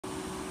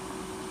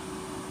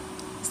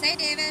Hey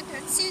David,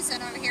 it's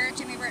Susan over here at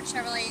Jimmy Britt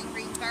Chevrolet in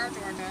Greensboro,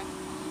 Georgia.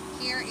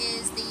 Here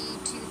is the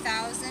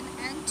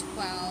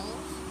 2012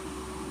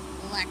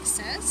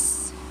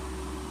 Lexus.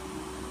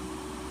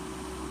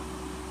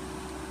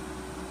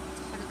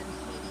 It's hotter than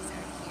Hades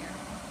out here.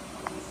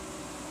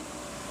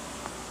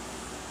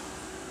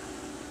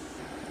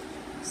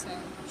 So,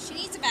 she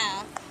needs a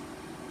bath,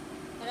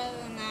 but other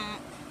than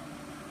that,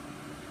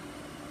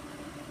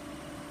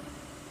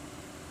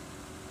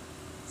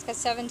 it's got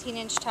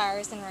 17-inch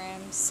tires and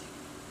rims.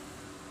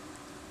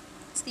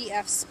 It's the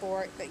F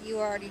Sport, but you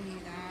already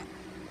knew that.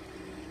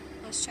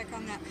 Let's check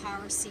on that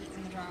power seat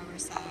on the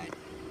driver's side.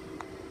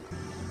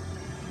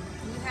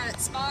 You had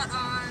it spot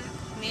on,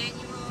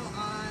 manual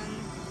on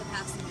the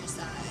passenger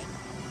side.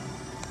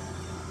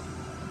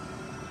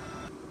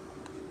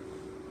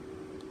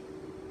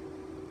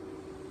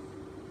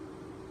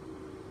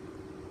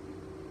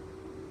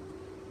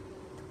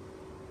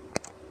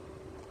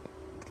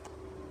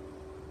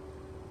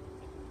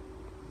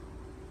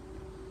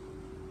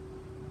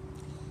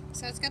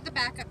 So it's got the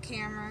backup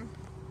camera.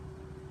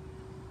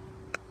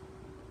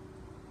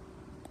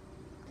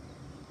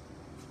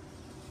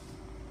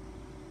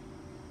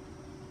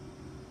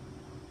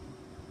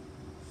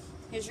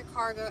 Here's your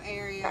cargo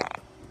area.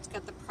 It's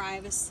got the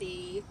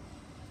privacy,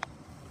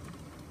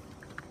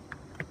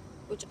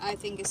 which I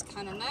think is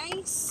kind of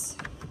nice.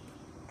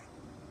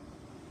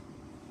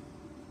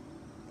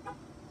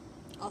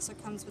 Also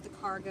comes with a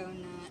cargo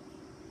nut.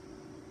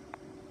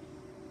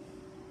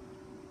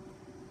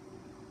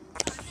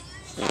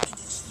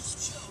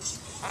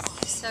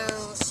 So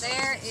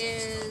there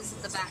is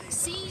the back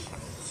seat,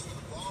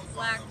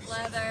 black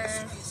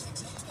leather,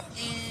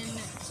 in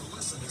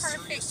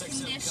perfect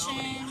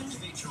condition.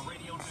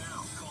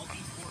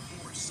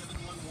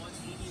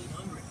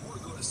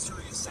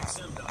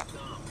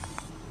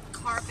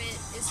 Carpet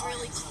is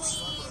really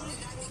clean.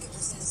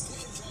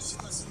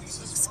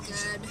 Looks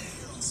good.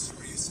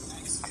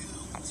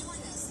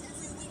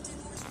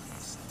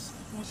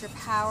 There's your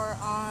power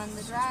on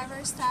the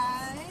driver's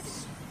side.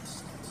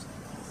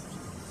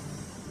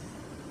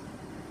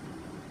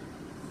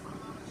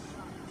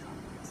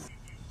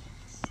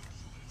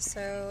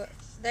 So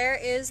there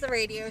is the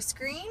radio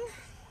screen.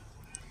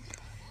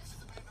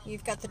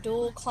 You've got the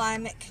dual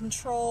climate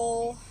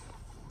control,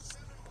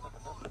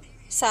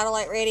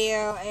 satellite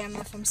radio,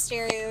 AM/FM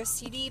stereo,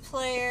 CD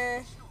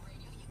player.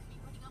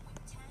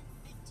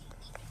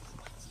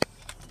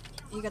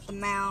 You got the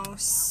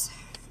mouse.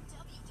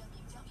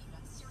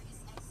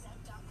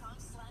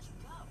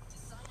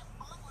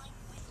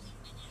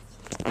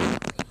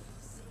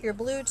 Your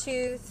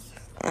Bluetooth,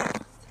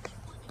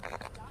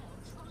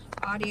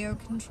 audio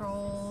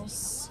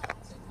controls.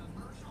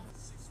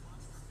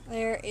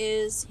 There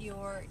is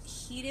your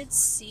heated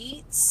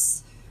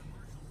seats.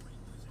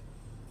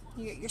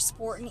 You get your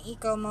sport and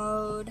eco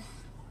mode.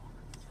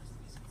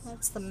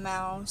 That's the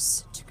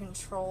mouse to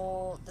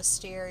control the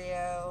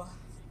stereo.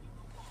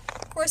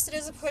 Of course, it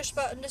is a push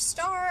button to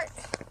start.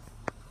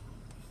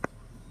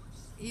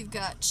 You've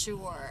got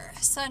your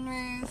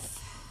sunroof.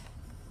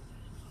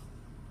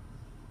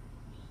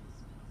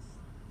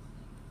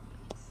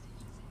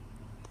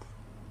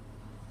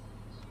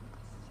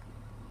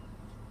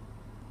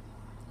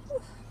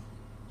 Whew.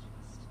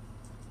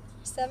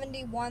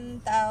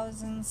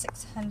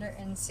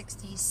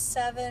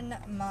 71,667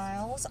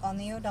 miles on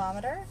the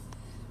odometer,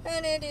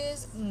 and it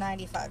is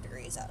 95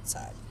 degrees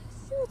outside.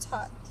 Ooh, it's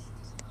hot.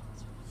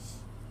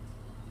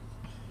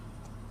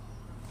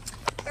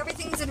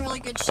 Everything's in really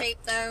good shape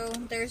though.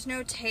 There's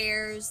no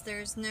tears,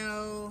 there's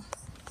no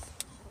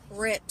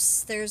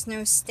rips, there's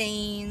no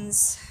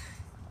stains,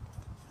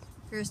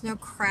 there's no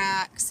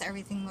cracks.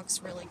 Everything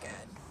looks really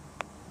good.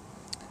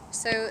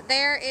 So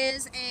there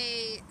is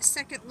a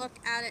second look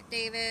at it,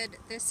 David.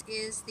 This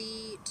is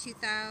the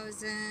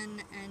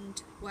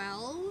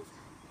 2012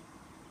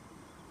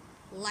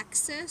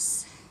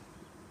 Lexus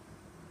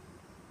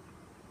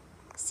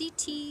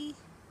CT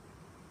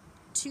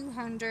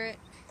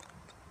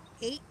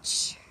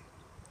 200H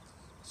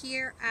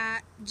here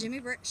at Jimmy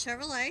Britt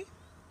Chevrolet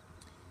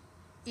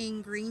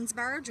in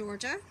Greensboro,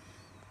 Georgia.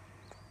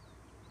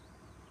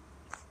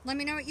 Let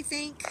me know what you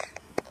think.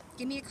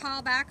 Give me a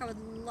call back. I would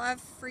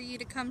love for you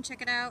to come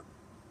check it out.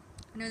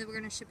 I know that we're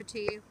going to ship it to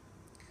you.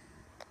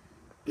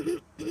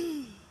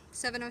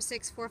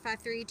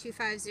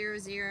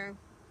 706-453-2500.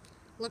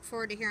 Look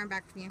forward to hearing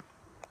back from you.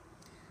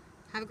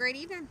 Have a great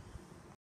evening.